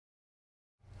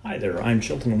Hi there, I'm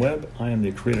Chilton Webb. I am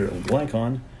the creator of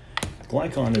Glycon.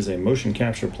 Glycon is a motion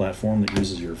capture platform that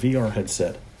uses your VR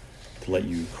headset to let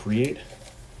you create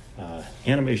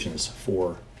animations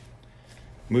for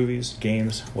movies,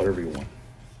 games, whatever you want.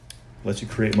 It lets you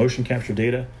create motion capture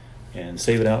data and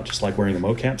save it out just like wearing a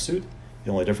mocap suit.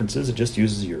 The only difference is it just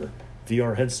uses your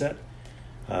VR headset.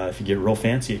 If you get real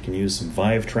fancy, it can use some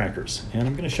Vive trackers, and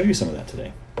I'm going to show you some of that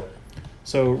today.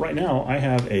 So right now I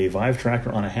have a Vive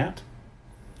tracker on a hat.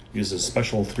 Uses a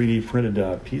special 3D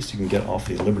printed piece you can get off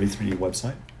the Liberty 3D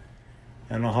website.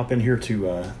 And I'll hop in here to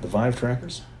the Vive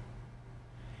trackers.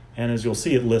 And as you'll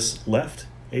see, it lists left,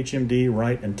 HMD,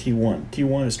 right, and T1.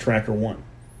 T1 is tracker 1.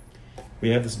 We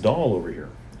have this doll over here,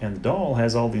 and the doll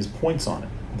has all these points on it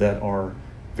that are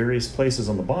various places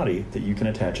on the body that you can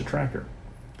attach a tracker.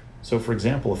 So for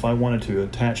example, if I wanted to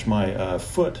attach my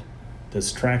foot,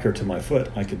 this tracker to my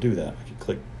foot, I could do that. I could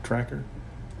click tracker,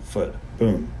 foot,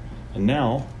 boom. And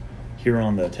now, here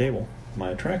on the table,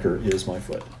 my tracker is my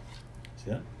foot. See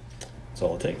that? That's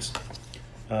all it takes.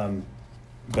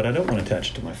 But I don't want to attach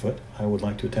it to my foot. I would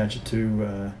like to attach it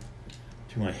to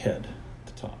my head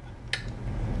at the top.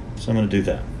 So I'm going to do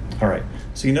that. All right.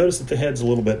 So you notice that the head's a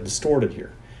little bit distorted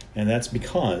here, and that's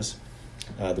because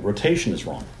the rotation is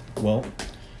wrong. Well,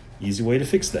 easy way to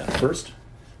fix that.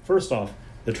 First off,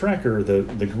 the tracker,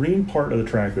 the green part of the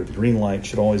tracker, the green light,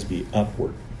 should always be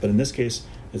upward. But in this case,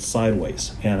 it's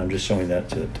sideways, and I'm just showing that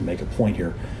to make a point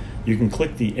here. You can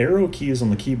click the arrow keys on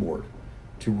the keyboard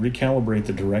to recalibrate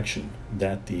the direction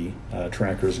that the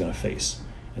tracker is going to face.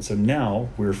 And so now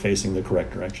we're facing the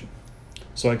correct direction.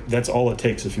 So that's all it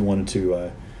takes if you wanted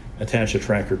to attach a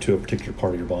tracker to a particular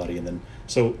part of your body. And then,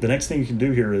 so the next thing you can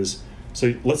do here is,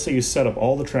 so let's say you set up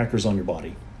all the trackers on your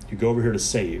body. You go over here to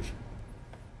save,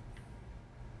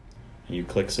 and you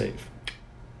click save.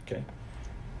 Okay.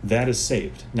 That is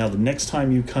saved. Now the next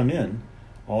time you come in,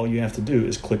 all you have to do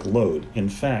is click load. In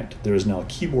fact, there is now a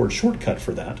keyboard shortcut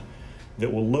for that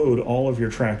will load all of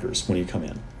your trackers when you come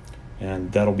in.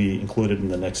 And that'll be included in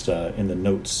the next in the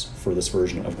notes for this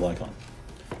version of Glycon.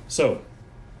 So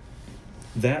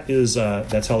that's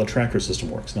how the tracker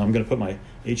system works. Now I'm going to put my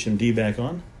HMD back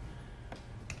on.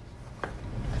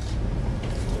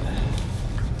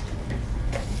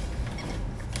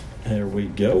 There we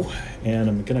go. And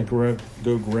I'm going to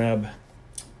go grab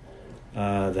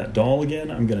that doll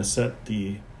again. I'm going to set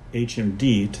the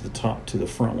HMD to the top, to the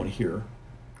front one here.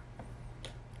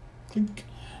 Clink.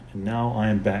 And now I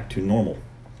am back to normal.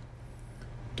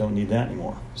 Don't need that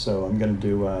anymore. So I'm going to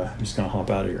do, I'm just going to hop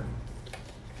out of here.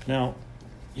 Now,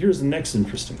 here's the next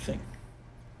interesting thing.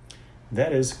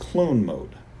 That is clone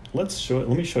mode. Let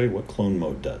me show you what clone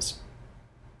mode does.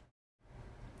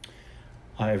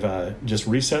 I've just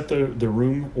reset the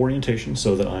room orientation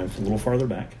so that I'm a little farther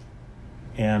back.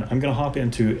 And I'm going to hop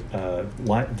into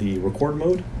the record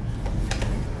mode.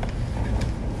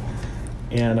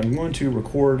 And I'm going to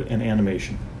record an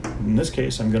animation. In this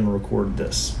case, I'm going to record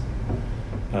this.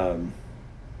 Let's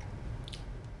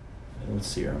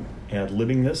see here. I'm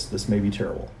ad-libbing this. This may be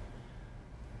terrible.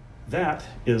 That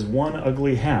is one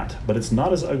ugly hat, but it's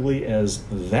not as ugly as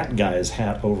that guy's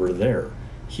hat over there.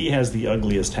 He has the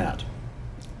ugliest hat.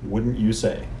 Wouldn't you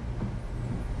say?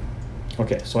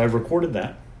 Okay, so I've recorded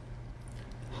that.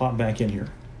 Hop back in here.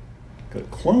 Go to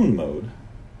clone mode.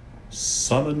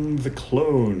 Summon the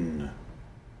clone.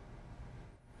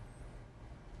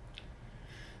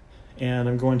 And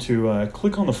I'm going to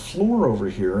click on the floor over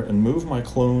here and move my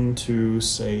clone to,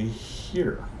 say,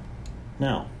 here.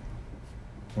 Now,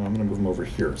 I'm going to move him over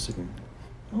here so you can...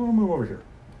 Oh, I'll move over here.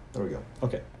 There we go.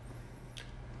 Okay.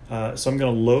 So I'm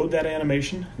going to load that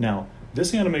animation. Now,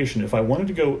 this animation, if I wanted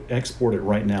to go export it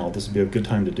right now, this would be a good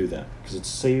time to do that because it's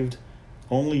saved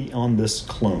only on this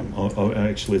clone.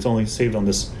 Actually, it's only saved on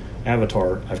this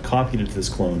avatar. I've copied it to this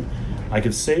clone. I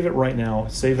could save it right now,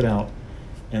 save it out,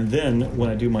 and then when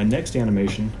I do my next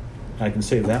animation, I can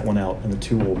save that one out and the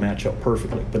two will match up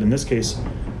perfectly. But in this case,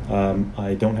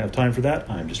 I don't have time for that.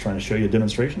 I'm just trying to show you a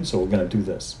demonstration, so we're going to do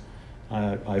this.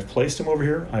 I've placed him over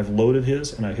here. I've loaded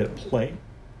his, and I hit play,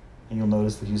 and you'll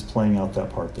notice that he's playing out that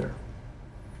part there.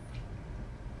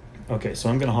 Okay, so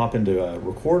I'm going to hop into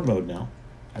record mode now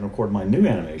and record my new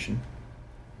animation.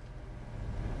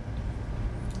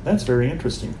 That's very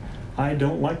interesting. I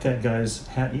don't like that guy's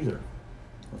hat either.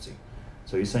 Let's see.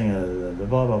 So he's saying the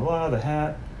blah, blah, blah, the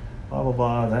hat, blah, blah,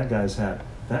 blah, that guy's hat.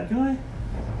 That guy?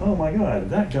 Oh my God,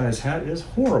 that guy's hat is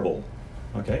horrible.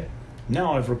 Okay,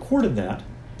 now I've recorded that,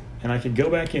 and I could go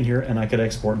back in here and I could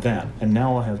export that. And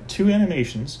now I'll have two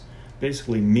animations,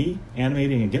 basically me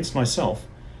animating against myself,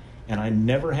 and I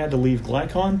never had to leave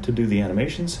Glycon to do the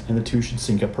animations, and the two should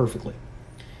sync up perfectly.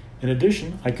 In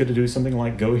addition, I could do something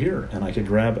like go here, and I could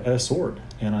grab a sword,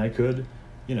 and I could,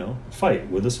 you know, fight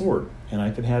with a sword, and I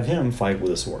could have him fight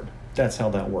with a sword. That's how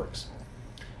that works.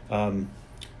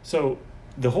 So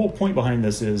the whole point behind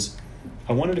this is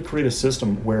I wanted to create a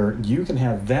system where you can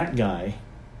have that guy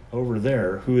over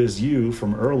there, who is you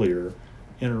from earlier,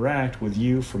 interact with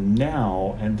you from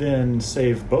now, and then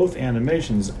save both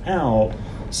animations out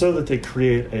so that they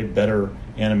create a better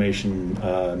animation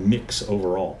mix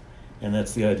overall. And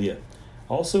that's the idea.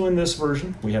 Also in this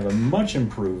version, we have a much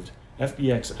improved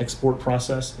FBX export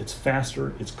process. It's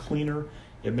faster, it's cleaner.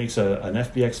 It makes an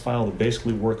FBX file that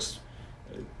basically works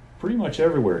pretty much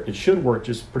everywhere. It should work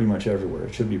just pretty much everywhere.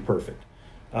 It should be perfect.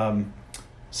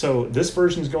 So this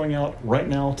version is going out right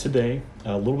now today.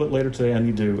 A little bit later today, I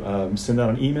need to send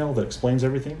out an email that explains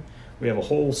everything. We have a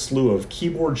whole slew of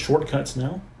keyboard shortcuts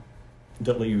now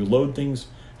that let you load things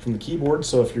from the keyboard.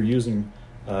 So if you're using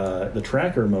the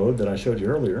tracker mode that I showed you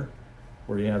earlier,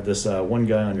 where you have this one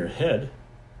guy on your head,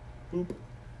 boop,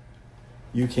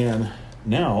 you can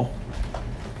now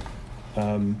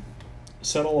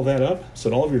set all of that up,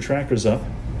 set all of your trackers up,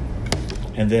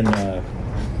 and then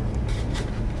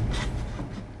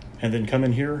come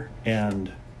in here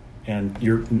and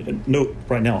you're, note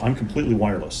right now I'm completely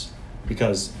wireless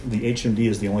because the HMD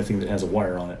is the only thing that has a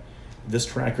wire on it. This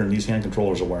tracker and these hand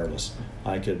controllers are wireless.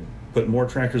 I could put more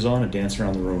trackers on and dance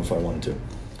around the room if I wanted to.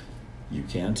 You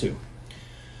can too.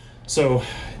 So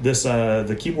this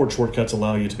the keyboard shortcuts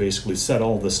allow you to basically set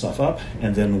all this stuff up,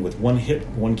 and then with one hit,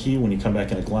 one key, when you come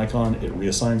back into Glycon, it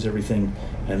reassigns everything,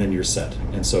 and then you're set.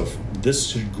 And so this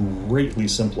should greatly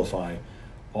simplify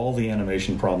all the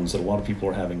animation problems that a lot of people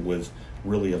are having with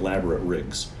really elaborate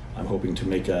rigs. I'm hoping to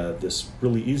make this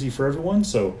really easy for everyone,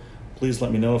 so please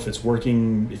let me know if it's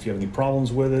working, if you have any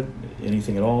problems with it,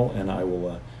 anything at all, and I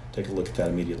will take a look at that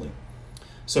immediately.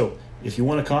 So if you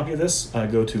want a copy of this,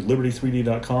 go to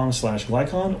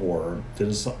liberty3d.com/Glycon or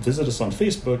visit us on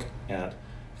Facebook at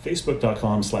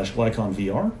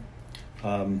facebook.com/GlyconVR.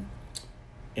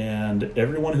 And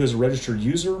everyone who is a registered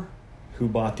user who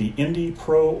bought the Indie,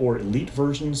 Pro, or Elite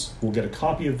versions will get a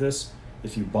copy of this.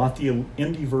 If you bought the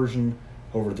Indie version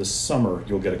over the summer,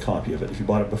 you'll get a copy of it. If you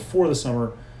bought it before the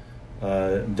summer,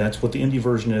 that's what the Indie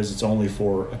version is. It's only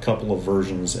for a couple of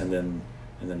versions, and then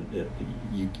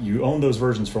you own those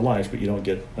versions for life, but you don't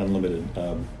get unlimited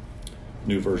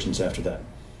new versions after that.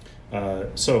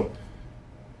 So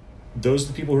those are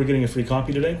the people who are getting a free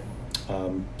copy today.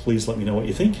 Please let me know what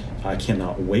you think. I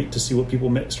cannot wait to see what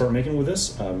people start making with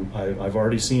this. I've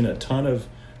already seen a ton of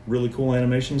really cool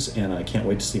animations, and I can't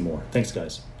wait to see more. Thanks,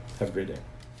 guys. Have a great day.